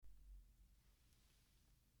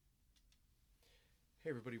Hey,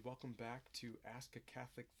 everybody, welcome back to Ask a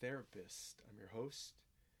Catholic Therapist. I'm your host,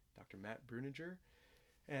 Dr. Matt Bruninger,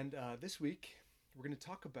 and this week we're going to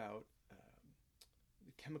talk about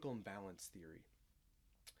the chemical imbalance theory.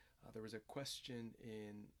 There was a question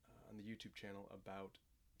on the YouTube channel about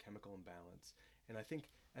chemical imbalance, and I think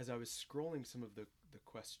as I was scrolling some of the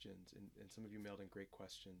questions, and some of you mailed in great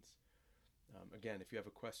questions. Again, if you have a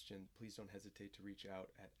question, please don't hesitate to reach out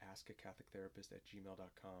at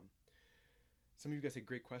askacatholictherapist@gmail.com. Some of you guys had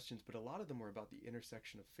great questions, but a lot of them were about the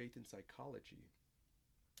intersection of faith and psychology,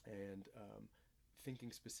 and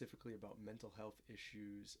thinking specifically about mental health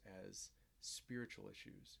issues as spiritual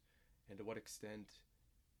issues, and to what extent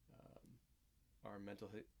are mental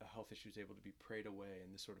health issues able to be prayed away,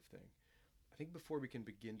 and this sort of thing. I think before we can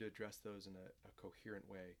begin to address those in a coherent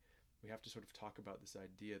way, we have to sort of talk about this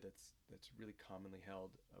idea that's really commonly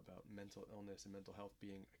held about mental illness and mental health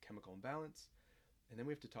being a chemical imbalance, and then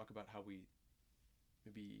we have to talk about how we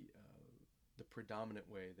maybe the predominant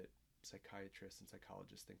way that psychiatrists and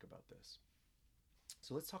psychologists think about this.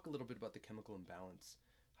 So let's talk a little bit about the chemical imbalance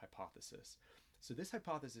hypothesis. So this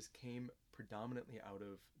hypothesis came predominantly out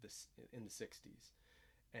of this in the 60s,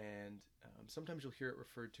 and sometimes you'll hear it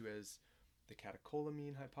referred to as the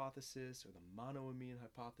catecholamine hypothesis, or the monoamine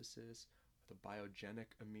hypothesis, or the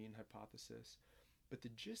biogenic amine hypothesis. But the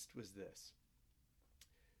gist was this.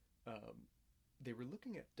 They were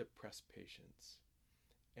looking at depressed patients,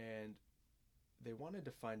 and they wanted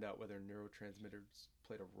to find out whether neurotransmitters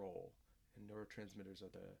played a role. And neurotransmitters are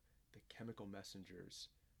the chemical messengers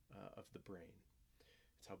of the brain.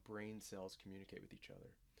 It's how brain cells communicate with each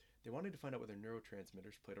other. They wanted to find out whether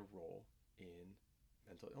neurotransmitters played a role in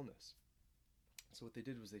mental illness. So what they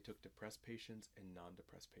did was they took depressed patients and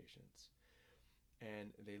non-depressed patients,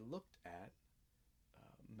 and they looked at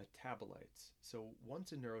metabolites. So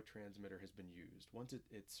once a neurotransmitter has been used, once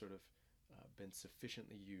it's sort of been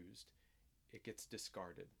sufficiently used, it gets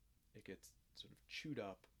discarded. It gets sort of chewed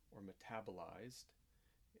up or metabolized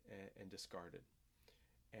and discarded.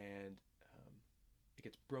 And it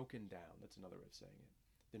gets broken down. That's another way of saying it.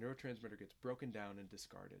 The neurotransmitter gets broken down and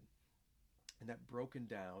discarded. And that broken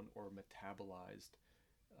down or metabolized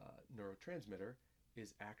neurotransmitter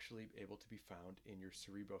is actually able to be found in your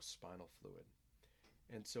cerebrospinal fluid.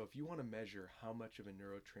 And so if you want to measure how much of a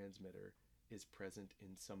neurotransmitter is present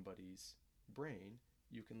in somebody's brain,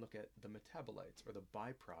 you can look at the metabolites, or the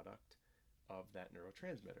byproduct of that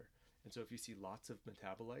neurotransmitter. And so if you see lots of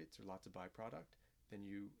metabolites or lots of byproduct, then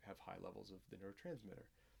you have high levels of the neurotransmitter.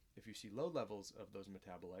 If you see low levels of those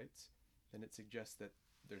metabolites, then it suggests that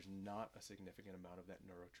there's not a significant amount of that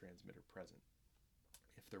neurotransmitter present.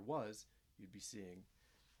 If there was, you'd be seeing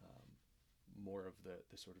more of the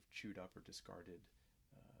sort of chewed up or discarded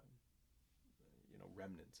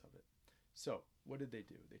remnants of it. So what did they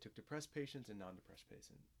do? They took depressed patients and non-depressed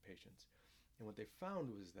patients. And what they found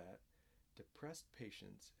was that depressed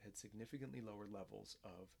patients had significantly lower levels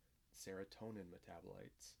of serotonin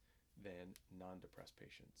metabolites than non-depressed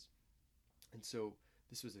patients. And so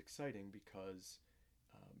this was exciting because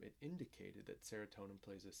it indicated that serotonin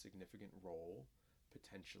plays a significant role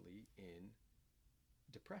potentially in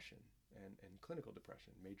depression and clinical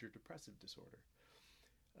depression, major depressive disorder.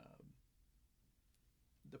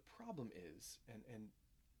 The problem is,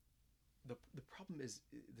 the problem is,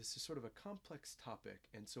 this is sort of a complex topic,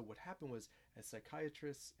 and so what happened was, as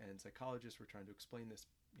psychiatrists and psychologists were trying to explain this,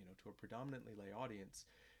 to a predominantly lay audience,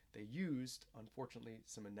 they used, unfortunately,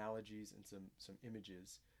 some analogies and some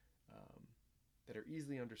images that are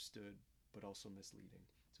easily understood but also misleading.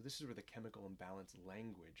 So this is where the chemical imbalance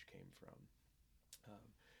language came from,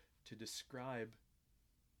 to describe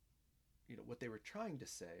what they were trying to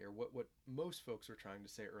say, or what most folks were trying to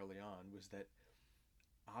say early on, was that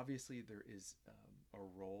obviously there is a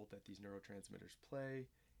role that these neurotransmitters play,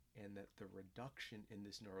 and that the reduction in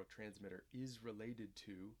this neurotransmitter is related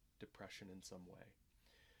to depression in some way.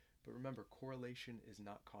 But remember, correlation is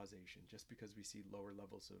not causation. Just because we see lower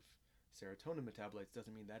levels of serotonin metabolites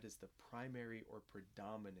doesn't mean that is the primary or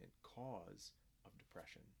predominant cause of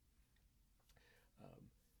depression.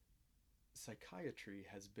 Psychiatry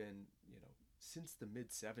has been, since the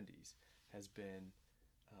mid-70s, has been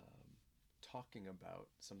talking about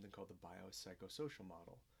something called the biopsychosocial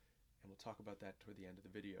model. And we'll talk about that toward the end of the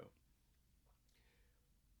video.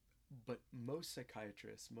 But most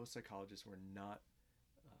psychiatrists, most psychologists were not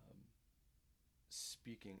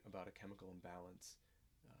speaking about a chemical imbalance,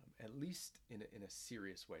 at least in a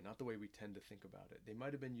serious way, not the way we tend to think about it. They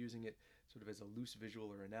might have been using it sort of as a loose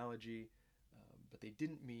visual or analogy, but they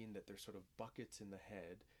didn't mean that there's sort of buckets in the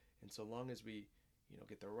head, and so long as we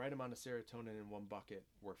get the right amount of serotonin in one bucket,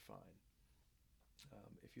 we're fine.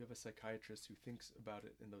 If you have a psychiatrist who thinks about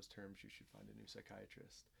it in those terms, you should find a new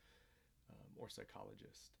psychiatrist or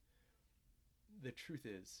psychologist. The truth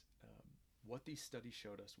is, what these studies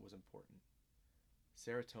showed us was important.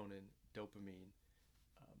 Serotonin, dopamine,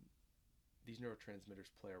 um, these neurotransmitters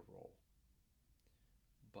play a role,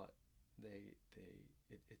 but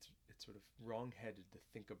it's sort of wrong-headed to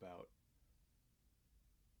think about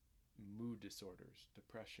mood disorders,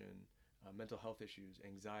 depression, mental health issues,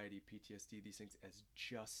 anxiety, PTSD, these things as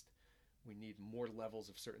just we need more levels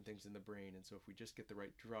of certain things in the brain, and so if we just get the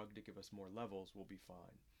right drug to give us more levels, we'll be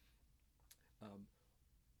fine. Um,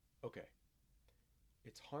 okay,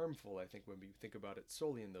 it's harmful, I think, when we think about it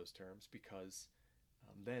solely in those terms, because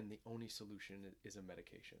then the only solution is a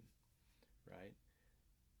medication, right?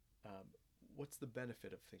 Um, what's the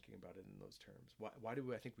benefit of thinking about it in those terms? Why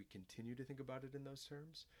do I think we continue to think about it in those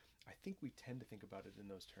terms? I think we tend to think about it in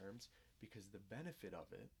those terms because the benefit of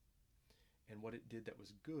it and what it did that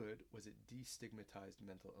was good was it destigmatized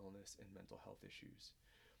mental illness and mental health issues.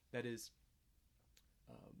 That is,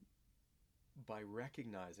 um, by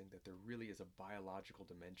recognizing that there really is a biological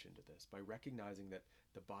dimension to this, by recognizing that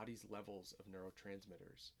the body's levels of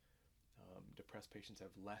neurotransmitters, depressed patients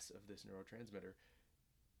have less of this neurotransmitter,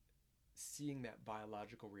 seeing that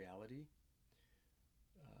biological reality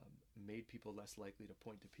made people less likely to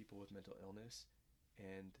point to people with mental illness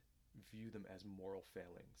and view them as moral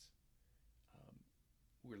failings. Um,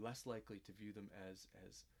 we're less likely to view them as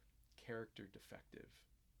character defective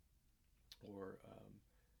or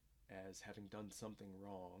as having done something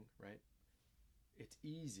wrong, right? It's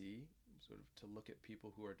easy sort of to look at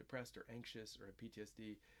people who are depressed or anxious or have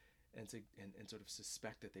PTSD and sort of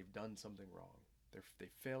suspect that they've done something wrong. They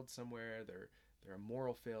failed somewhere. They're a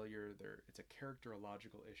moral failure. It's a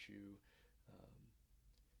characterological issue. Um,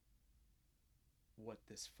 what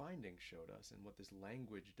this finding showed us and what this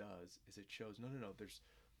language does is it shows no. There's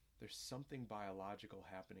something biological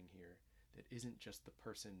happening here that isn't just the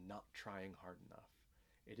person not trying hard enough.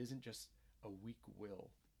 It isn't just a weak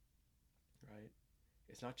will, right?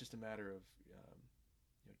 It's not just a matter of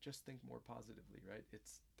just think more positively, right?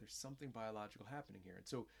 There's something biological happening here, and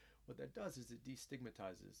so what that does is it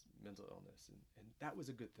destigmatizes mental illness, and that was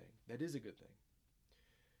a good thing. That is a good thing.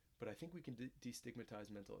 But I think we can destigmatize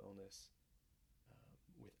mental illness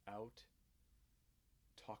without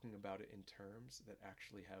talking about it in terms that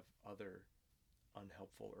actually have other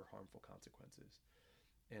unhelpful or harmful consequences.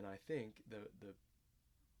 And I think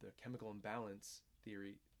the chemical imbalance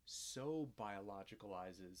theory so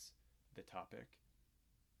biologicalizes the topic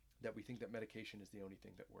that we think that medication is the only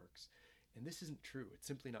thing that works. And this isn't true. It's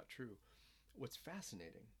simply not true. What's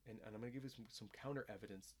fascinating, and I'm going to give you some counter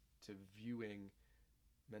evidence to viewing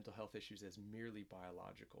mental health issues as merely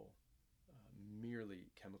biological,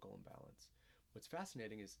 merely chemical imbalance. What's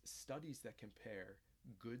fascinating is studies that compare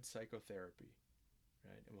good psychotherapy,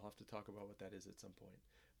 right? And we'll have to talk about what that is at some point.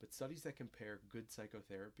 But studies that compare good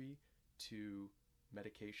psychotherapy to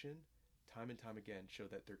medication, time and time again, show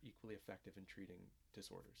that they're equally effective in treating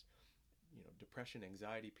disorders. Depression,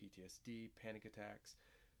 anxiety, PTSD, panic attacks,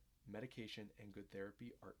 medication and good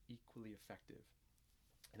therapy are equally effective.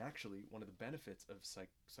 And actually, one of the benefits of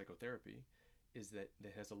psychotherapy is that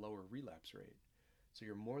it has a lower relapse rate. So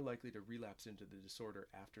you're more likely to relapse into the disorder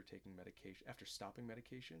after taking medication, after stopping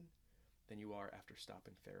medication, than you are after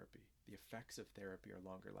stopping therapy. The effects of therapy are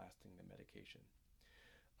longer lasting than medication.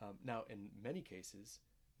 Now, in many cases,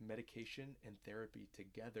 medication and therapy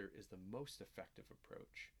together is the most effective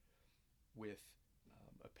approach, with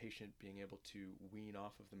a patient being able to wean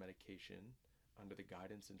off of the medication under the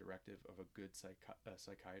guidance and directive of a good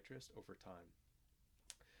psychiatrist over time.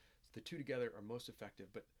 So the two together are most effective,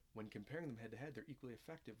 but when comparing them head to head, they're equally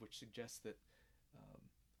effective, which suggests that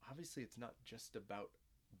obviously it's not just about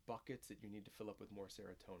buckets that you need to fill up with more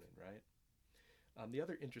serotonin, right? The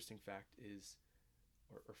other interesting fact is,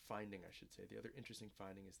 or finding, I should say, the other interesting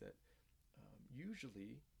finding is that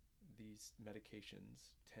usually these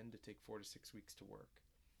medications tend to take 4 to 6 weeks to work.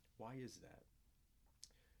 Why is that?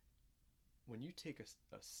 When you take a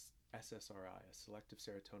SSRI, a selective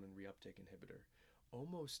serotonin reuptake inhibitor,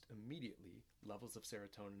 almost immediately levels of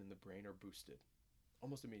serotonin in the brain are boosted.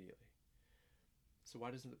 Almost immediately. So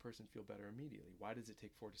why doesn't the person feel better immediately? Why does it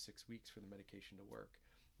take 4 to 6 weeks for the medication to work?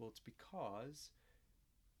 Well, it's because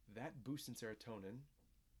that boost in serotonin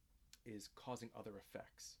is causing other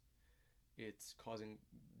effects. It's causing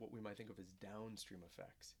what we might think of as downstream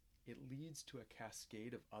effects. It leads to a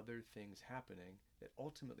cascade of other things happening that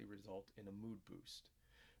ultimately result in a mood boost.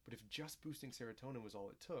 But if just boosting serotonin was all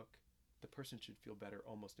it took, the person should feel better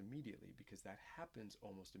almost immediately, because that happens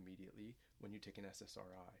almost immediately when you take an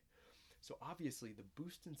SSRI. So obviously the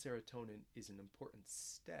boost in serotonin is an important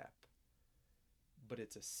step, but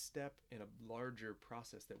it's a step in a larger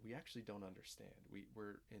process that we actually don't understand.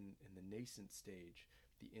 We're in the nascent stage,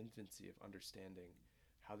 the infancy of understanding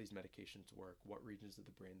how these medications work, what regions of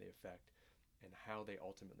the brain they affect, and how they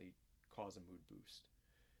ultimately cause a mood boost.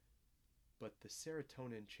 But the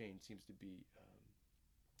serotonin chain seems to be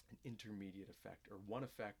an intermediate effect, or one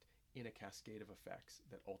effect in a cascade of effects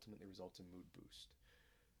that ultimately results in mood boost.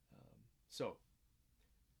 So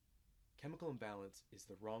chemical imbalance is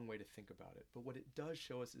the wrong way to think about it, but what it does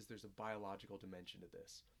show us is there's a biological dimension to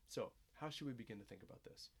this. So how should we begin to think about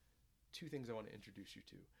this? Two things I want to introduce you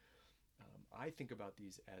to. I think about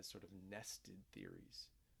these as sort of nested theories.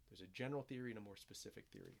 There's a general theory and a more specific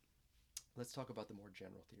theory. Let's talk about the more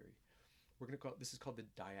general theory. This is called the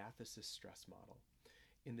diathesis stress model.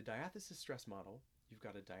 In the diathesis stress model, you've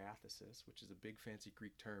got a diathesis, which is a big fancy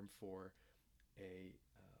Greek term for a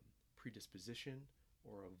predisposition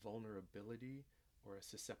or a vulnerability or a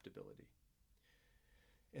susceptibility.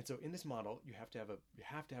 And so in this model, you have to have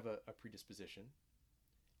a predisposition,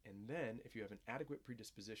 and then if you have an adequate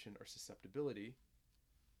predisposition or susceptibility,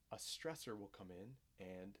 a stressor will come in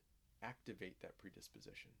and activate that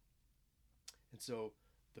predisposition. And so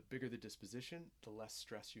the bigger the disposition, the less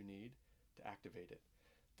stress you need to activate it.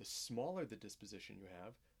 The smaller the disposition you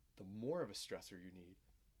have, the more of a stressor you need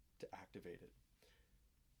to activate it.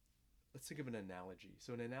 Let's think of an analogy.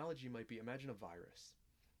 So an analogy might be, imagine a virus,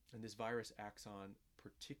 and this virus acts on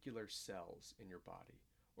particular cells in your body,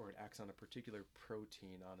 or it acts on a particular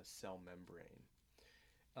protein on a cell membrane.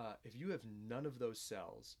 If you have none of those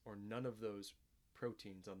cells or none of those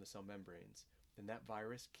proteins on the cell membranes, then that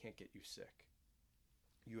virus can't get you sick.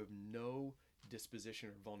 You have no disposition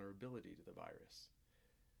or vulnerability to the virus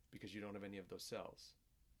because you don't have any of those cells.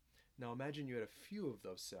 Now imagine you had a few of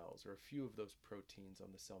those cells or a few of those proteins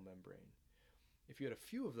on the cell membrane. If you had a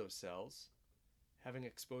few of those cells, having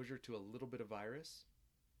exposure to a little bit of virus,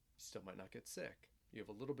 you still might not get sick. You have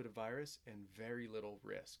a little bit of virus and very little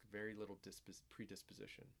risk, very little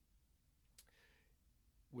predisposition.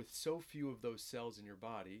 With so few of those cells in your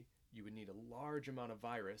body, you would need a large amount of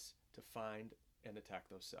virus to find and attack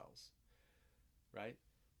those cells, right?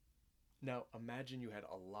 Now imagine you had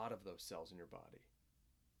a lot of those cells in your body.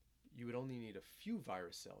 You would only need a few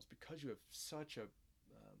virus cells because you have such a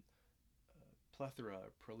plethora,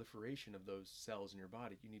 proliferation of those cells in your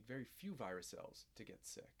body. You need very few virus cells to get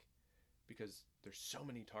sick because there's so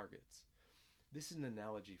many targets. This is an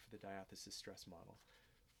analogy for the diathesis stress model.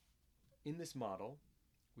 In this model,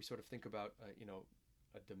 we sort of think about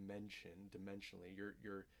a dimensionally.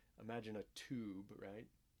 You're imagine a tube, right?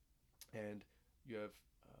 And you have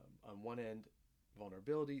on one end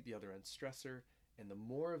vulnerability, the other end stressor, and the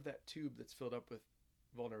more of that tube that's filled up with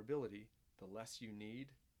vulnerability, the less you need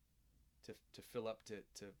to fill up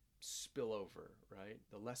to spill over, right?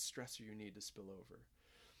 The less stressor you need to spill over.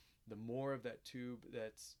 The more of that tube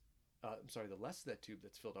that's the less of that tube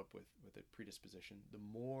that's filled up with a predisposition, the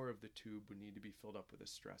more of the tube would need to be filled up with a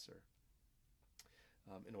stressor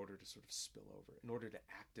in order to sort of spill over, in order to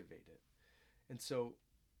activate it. And so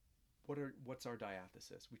what's our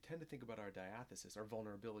diathesis? We tend to think about our diathesis, our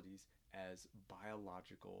vulnerabilities, as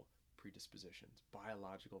biological predispositions,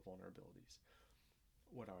 biological vulnerabilities.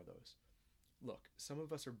 What are those? Look, some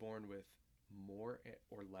of us are born with more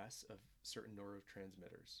or less of certain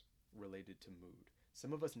neurotransmitters related to mood.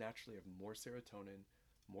 Some of us naturally have more serotonin,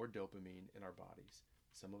 more dopamine in our bodies.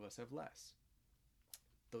 Some of us have less.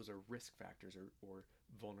 Those are risk factors or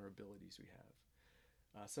vulnerabilities we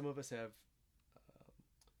have. Some of us have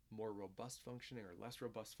more robust functioning or less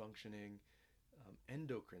robust functioning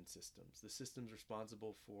endocrine systems, the systems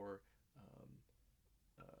responsible for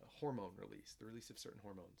hormone release, the release of certain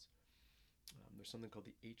hormones. There's something called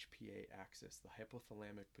the HPA axis, the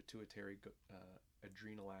hypothalamic pituitary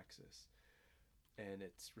adrenal axis, and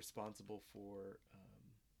it's responsible for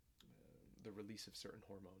the release of certain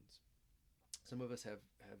hormones. Some of us have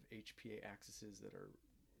HPA axes that are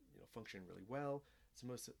functioning really well. Some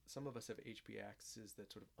of us have HPA axes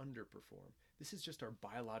that sort of underperform. This is just our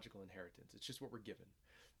biological inheritance. It's just what we're given.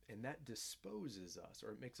 And that disposes us,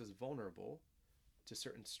 or it makes us vulnerable to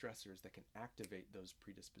certain stressors that can activate those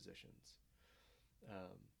predispositions.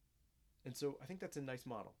 And so I think that's a nice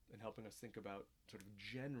model in helping us think about sort of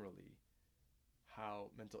generally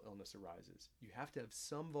how mental illness arises. You have to have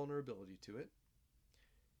some vulnerability to it.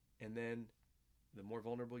 And then the more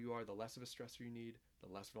vulnerable you are, the less of a stressor you need.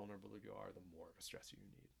 The less vulnerable you are, the more of a stressor you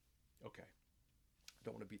need. Okay, I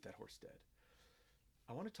don't want to beat that horse dead.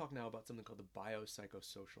 I want to talk now about something called the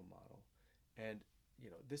biopsychosocial model. And,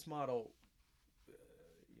 this model,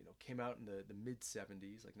 came out in the mid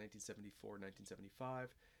 70s, like 1974,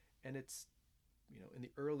 1975, and it's in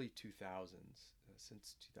the early 2000s,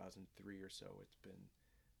 since 2003 or so, it's been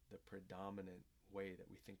the predominant way that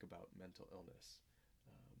we think about mental illness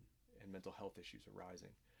and mental health issues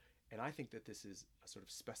arising. And I think that this is a sort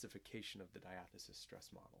of specification of the diathesis stress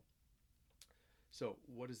model. So,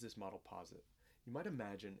 what does this model posit? You might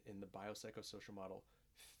imagine in the biopsychosocial model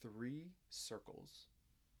three circles,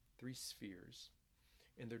 three spheres,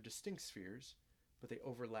 and they're distinct spheres, but they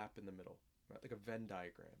overlap in the middle, right? Like a Venn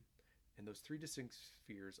diagram. And those three distinct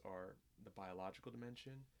spheres are the biological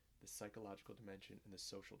dimension, the psychological dimension, and the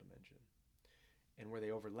social dimension. And where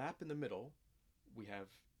they overlap in the middle, we have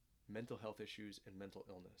mental health issues and mental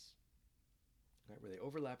illness. Right? Where they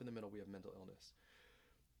overlap in the middle, we have mental illness.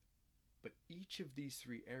 But each of these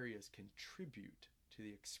three areas contribute to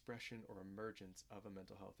the expression or emergence of a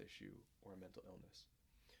mental health issue or a mental illness.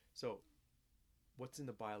 So, what's in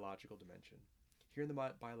the biological dimension? Here in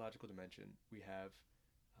the biological dimension, we have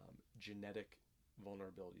genetic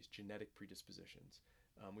vulnerabilities, genetic predispositions.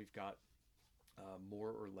 We've got more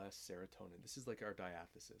or less serotonin. This is like our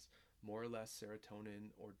diathesis. More or less serotonin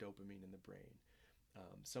or dopamine in the brain.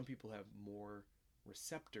 Some people have more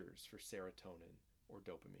receptors for serotonin or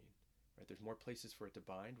dopamine. Right? There's more places for it to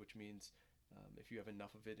bind, which means if you have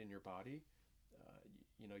enough of it in your body,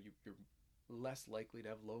 you're less likely to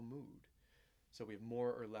have low mood. So we have more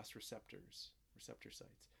or less receptor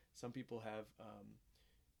sites. Some people have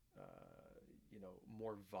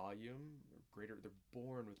more volume, or greater. They're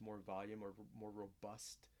born with more volume or more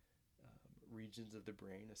robust regions of the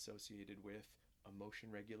brain associated with emotion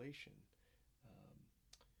regulation.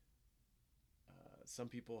 Some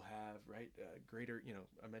people have greater.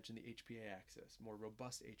 I mentioned the HPA axis, more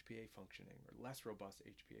robust HPA functioning or less robust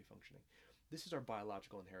HPA functioning. This is our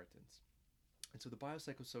biological inheritance, and so the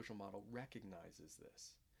biopsychosocial model recognizes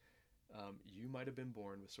this. You might have been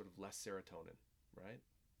born with sort of less serotonin, right?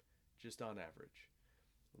 Just on average.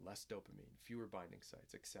 Less dopamine, fewer binding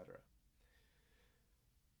sites, etc.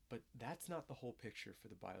 But that's not the whole picture for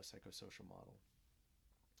the biopsychosocial model.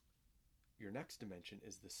 Your next dimension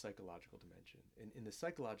is the psychological dimension. In the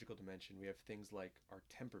psychological dimension, we have things like our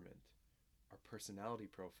temperament, our personality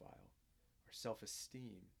profile, our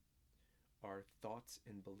self-esteem, our thoughts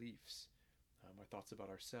and beliefs, our thoughts about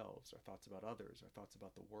ourselves, our thoughts about others, our thoughts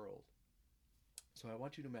about the world. So I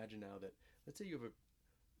want you to imagine now that, let's say you have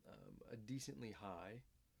a decently high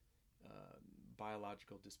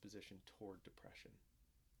biological disposition toward depression.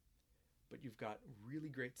 But you've got really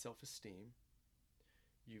great self-esteem.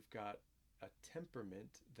 You've got a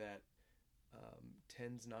temperament that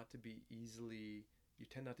tends not to be easily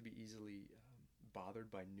bothered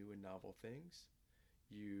by new and novel things.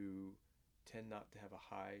 You tend not to have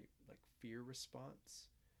a high fear response.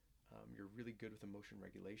 You're really good with emotion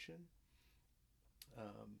regulation.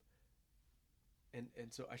 And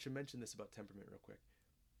so I should mention this about temperament real quick.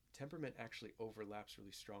 Temperament actually overlaps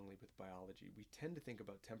really strongly with biology. We tend to think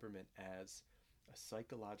about temperament as a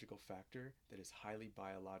psychological factor that is highly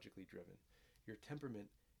biologically driven. Your temperament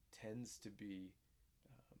tends to be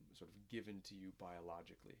sort of given to you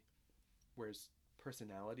biologically, whereas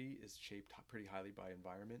personality is shaped pretty highly by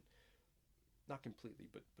environment. Not completely,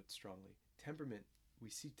 but strongly. We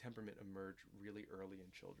see temperament emerge really early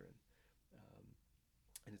in children.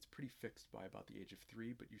 And it's pretty fixed by about the age of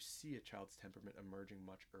 3, but you see a child's temperament emerging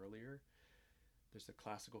much earlier. There's the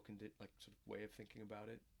classical sort of way of thinking about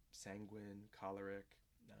it: sanguine, choleric,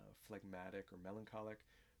 phlegmatic, or melancholic.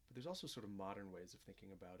 But there's also sort of modern ways of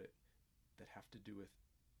thinking about it that have to do with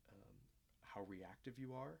how reactive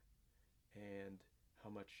you are and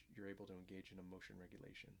how much you're able to engage in emotion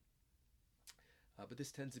regulation. But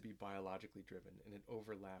this tends to be biologically driven, and it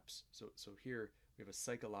overlaps. So here we have a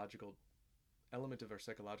psychological element of our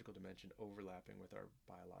psychological dimension overlapping with our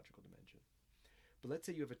biological dimension. But let's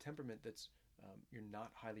say you have a temperament that's you're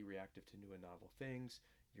not highly reactive to new and novel things.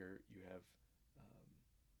 You're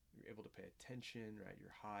able to pay attention, right?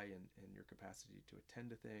 You're high in your capacity to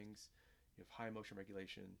attend to things. You have high emotion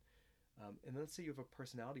regulation. And let's say you have a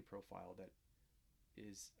personality profile that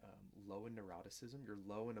is low in neuroticism. You're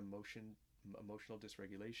low in emotional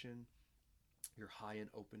dysregulation. You're high in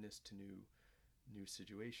openness to new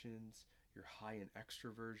situations. You're high in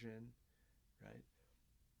extroversion, right?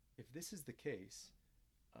 If this is the case,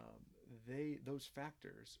 those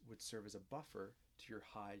factors would serve as a buffer to your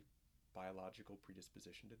high biological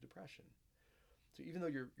predisposition to depression. So even though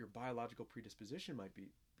your biological predisposition might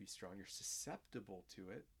be strong, you're susceptible to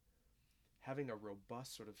it. Having a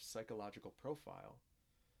robust sort of psychological profile,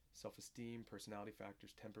 self-esteem, personality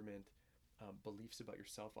factors, temperament, beliefs about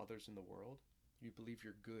yourself, others, in the world. You believe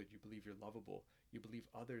you're good. You believe you're lovable. You believe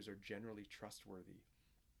others are generally trustworthy.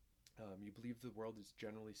 You believe the world is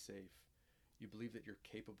generally safe. You believe that you're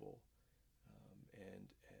capable, and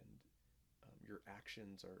your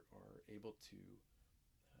actions are able to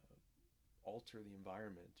alter the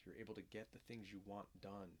environment. You're able to get the things you want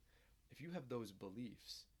done. If you have those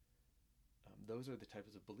beliefs, those are the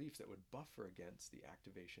types of beliefs that would buffer against the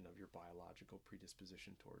activation of your biological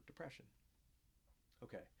predisposition toward depression.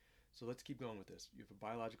 Okay, so let's keep going with this. You have a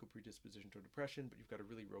biological predisposition toward depression, but you've got a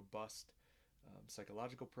really robust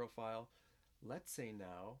psychological profile. Let's say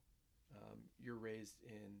now you're raised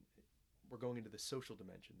in, we're going into the social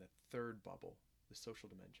dimension, that third bubble, the social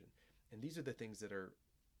dimension. And these are the things that are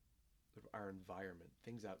our environment,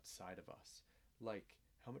 things outside of us, like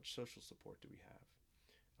how much social support do we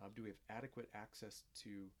have? Do we have adequate access to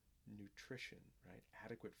nutrition, right?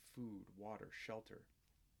 Adequate food, water, shelter?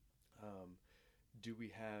 Do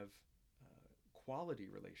we have quality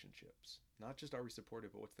relationships? Not just are we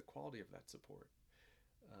supportive, but what's the quality of that support?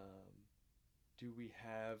 Do we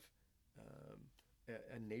have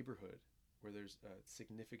a neighborhood where there's a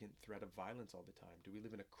significant threat of violence all the time? Do we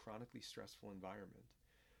live in a chronically stressful environment?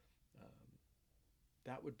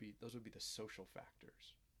 Those would be the social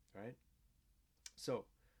factors, right? So,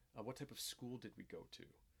 what type of school did we go to?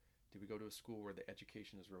 Did we go to a school where the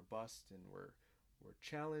education is robust and we're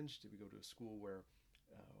challenged? Did we go to a school where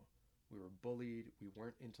we were bullied, we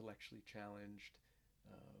weren't intellectually challenged?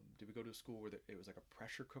 Did we go to a school where it was like a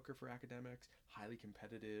pressure cooker for academics, highly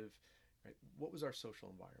competitive, right? What was our social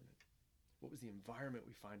environment? What was the environment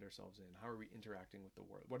we find ourselves in? How are we interacting with the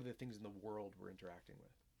world? What are the things in the world we're interacting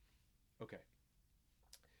with? Okay.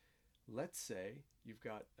 Let's say you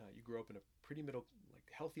grew up in a pretty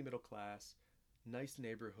healthy middle class, nice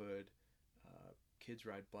neighborhood, kids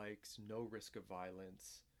ride bikes, no risk of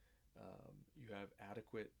violence, you have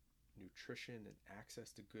adequate nutrition and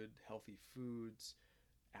access to good, healthy foods,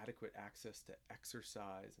 adequate access to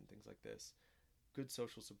exercise and things like this, good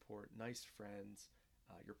social support, nice friends,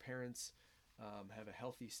 your parents have a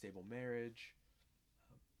healthy, stable marriage.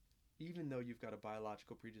 Even though you've got a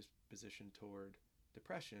biological predisposition toward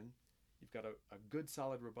depression, you've got a good,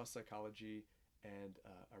 solid, robust psychology and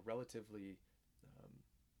a relatively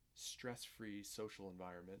stress-free social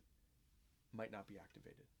environment, might not be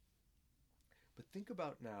activated. But think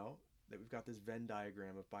about now that we've got this Venn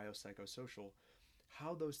diagram of biopsychosocial,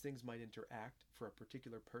 how those things might interact for a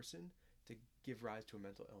particular person to give rise to a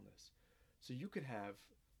mental illness. So you could have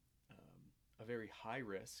a very high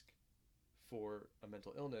risk for a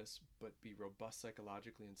mental illness, but be robust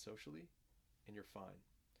psychologically and socially, and you're fine.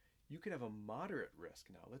 You could have a moderate risk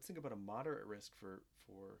now. Let's think about a moderate risk for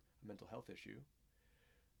a mental health issue.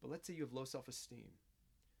 But let's say you have low self-esteem.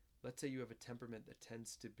 Let's say you have a temperament that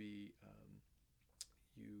tends to be,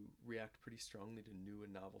 you react pretty strongly to new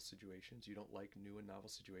and novel situations. You don't like new and novel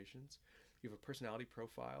situations. You have a personality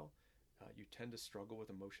profile. You tend to struggle with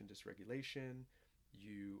emotion dysregulation.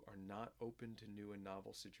 You are not open to new and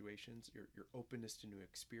novel situations. Your openness to new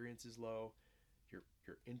experience is low.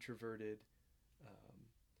 You're introverted.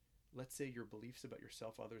 Let's say your beliefs about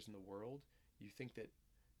yourself, others, in the world, you think that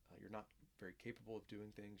you're not very capable of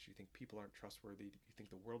doing things. You think people aren't trustworthy. You think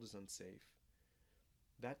the world is unsafe.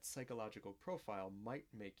 That psychological profile might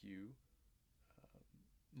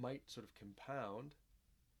might sort of compound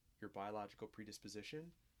your biological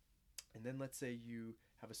predisposition. And then let's say you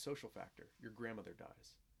have a social factor. Your grandmother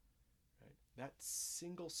dies. Right? That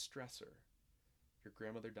single stressor, your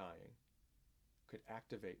grandmother dying, could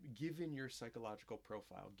activate, given your psychological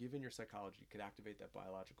profile, given your psychology, could activate that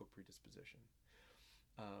biological predisposition.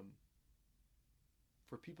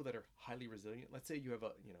 For people that are highly resilient, let's say you have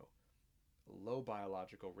a low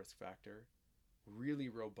biological risk factor, really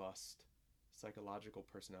robust psychological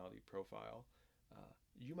personality profile,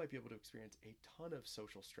 you might be able to experience a ton of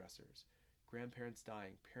social stressors. Grandparents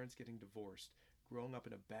dying, parents getting divorced, growing up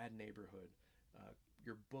in a bad neighborhood,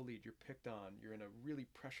 you're bullied, you're picked on, you're in a really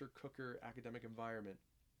pressure cooker academic environment,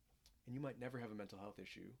 and you might never have a mental health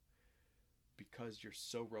issue because you're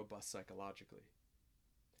so robust psychologically.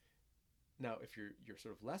 Now, if you're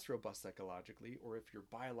sort of less robust psychologically, or if your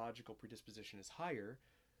biological predisposition is higher,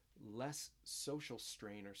 less social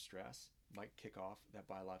strain or stress might kick off that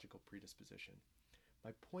biological predisposition.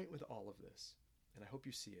 My point with all of this, and I hope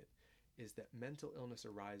you see it, is that mental illness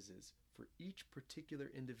arises for each particular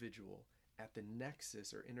individual at the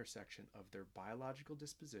nexus or intersection of their biological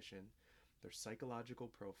disposition, their psychological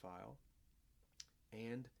profile,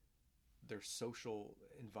 and their social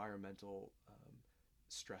environmental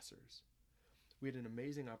stressors. We had an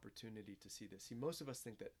amazing opportunity to see this. See, most of us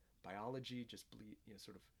think that biology just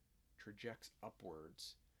sort of trajects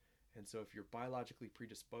upwards. And so if you're biologically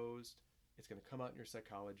predisposed, It's going to come out in your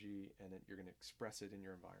psychology, and you're going to express it in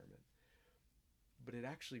your environment. But it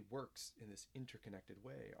actually works in this interconnected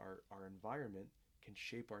way. Our environment can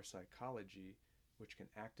shape our psychology, which can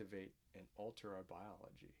activate and alter our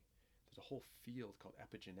biology. There's a whole field called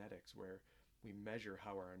epigenetics where we measure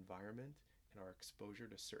how our environment and our exposure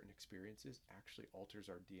to certain experiences actually alters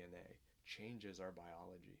our DNA, changes our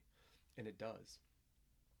biology. And it does.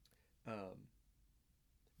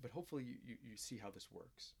 But hopefully you see how this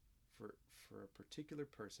works. For a particular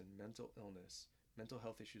person, mental illness, mental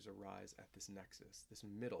health issues arise at this nexus, this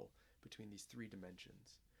middle between these three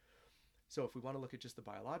dimensions. So if we want to look at just the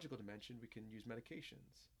biological dimension, we can use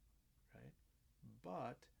medications, right?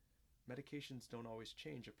 But medications don't always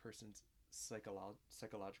change a person's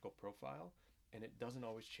psychological profile, and it doesn't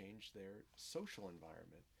always change their social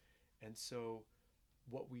environment. And so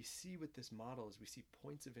what we see with this model is we see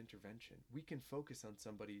points of intervention. We can focus on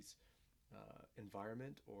somebody's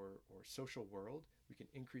environment or social world. We can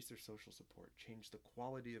increase their social support, change the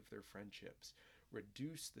quality of their friendships,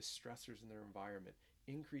 reduce the stressors in their environment,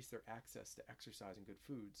 increase their access to exercise and good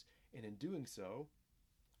foods. And in doing so,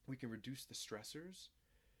 we can reduce the stressors,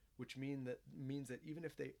 which means that even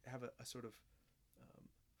if they have a sort of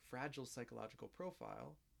fragile psychological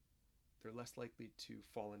profile, they're less likely to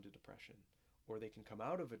fall into depression, or they can come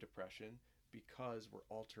out of a depression because we're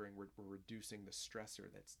reducing the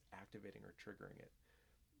stressor that's activating or triggering it,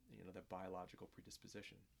 that biological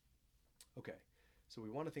predisposition. Okay, so we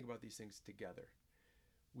want to think about these things together.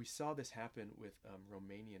 We saw this happen with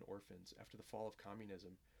Romanian orphans. After the fall of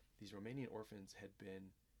communism, these Romanian orphans had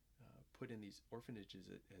been put in these orphanages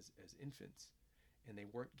as infants, and they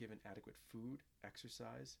weren't given adequate food,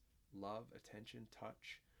 exercise, love, attention,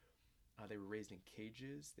 touch. They were raised in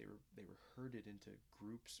cages. They were herded into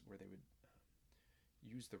groups where they would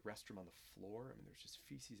use the restroom on the floor. I mean, there's just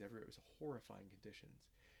feces everywhere. It was horrifying conditions.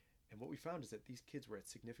 And what we found is that these kids were at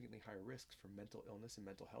significantly higher risks for mental illness and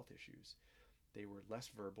mental health issues. They were less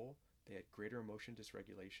verbal, they had greater emotion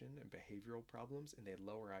dysregulation and behavioral problems, and they had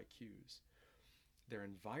lower IQs. Their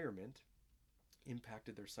environment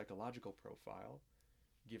impacted their psychological profile,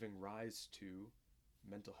 giving rise to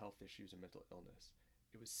mental health issues and mental illness.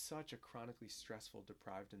 It was such a chronically stressful,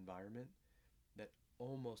 deprived environment that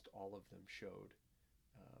almost all of them showed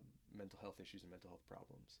mental health issues and mental health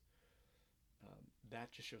problems.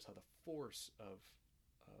 That just shows how the force of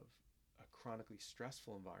a chronically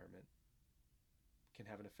stressful environment can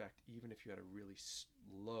have an effect even if you had a really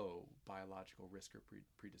low biological risk or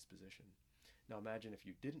predisposition. Now imagine if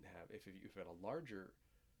you didn't have, if you had a larger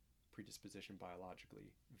predisposition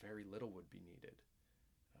biologically, very little would be needed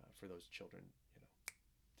for those children,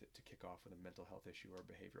 to kick off with a mental health issue or a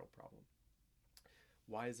behavioral problem.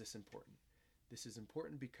 Why is this important? This is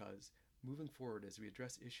important because moving forward, as we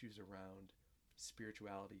address issues around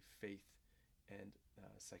spirituality, faith, and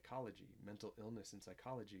psychology, mental illness and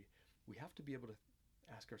psychology, we have to be able to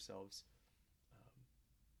ask ourselves,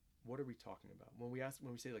 what are we talking about? When we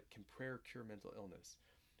say, like, can prayer cure mental illness?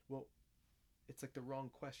 Well, it's like the wrong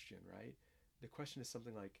question, right? The question is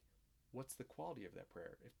something like, what's the quality of that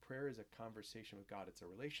prayer? If prayer is a conversation with God, it's a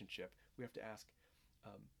relationship, we have to ask,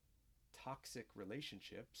 toxic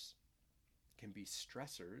relationships can be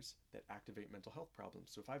stressors that activate mental health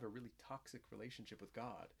problems. So if I have a really toxic relationship with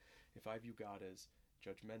God, if I view God as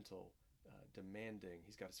judgmental, demanding,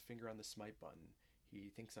 he's got his finger on the smite button,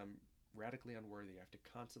 he thinks I'm radically unworthy, I have to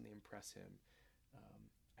constantly impress him,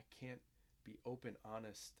 I can't be open,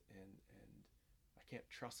 honest, and I can't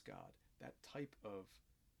trust God, that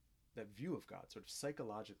view of God, sort of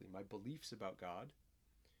psychologically, my beliefs about God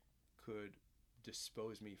could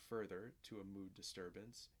dispose me further to a mood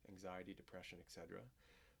disturbance, anxiety, depression, etc.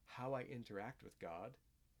 How I interact with God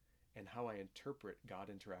and how I interpret God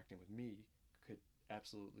interacting with me could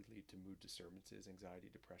absolutely lead to mood disturbances, anxiety,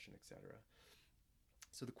 depression, etc.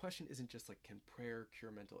 So the question isn't just like, can prayer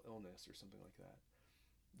cure mental illness or something like that?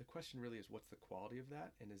 The question really is, what's the quality of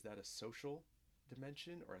that? And is that a social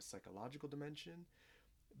dimension or a psychological dimension?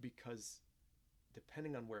 Because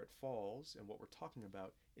depending on where it falls and what we're talking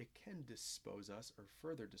about, it can dispose us or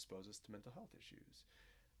further dispose us to mental health issues.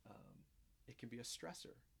 It can be a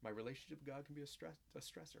stressor. My relationship with God can be a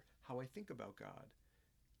stressor. How I think about God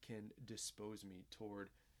can dispose me toward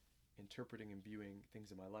interpreting and viewing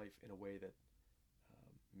things in my life in a way that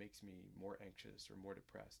makes me more anxious or more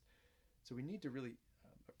depressed. So we need to really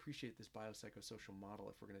appreciate this biopsychosocial model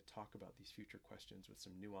if we're going to talk about these future questions with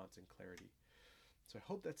some nuance and clarity. So I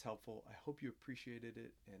hope that's helpful. I hope you appreciated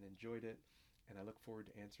it and enjoyed it, and I look forward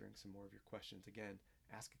to answering some more of your questions. Again,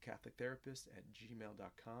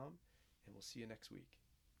 askacatholictherapist@gmail.com, and we'll see you next week.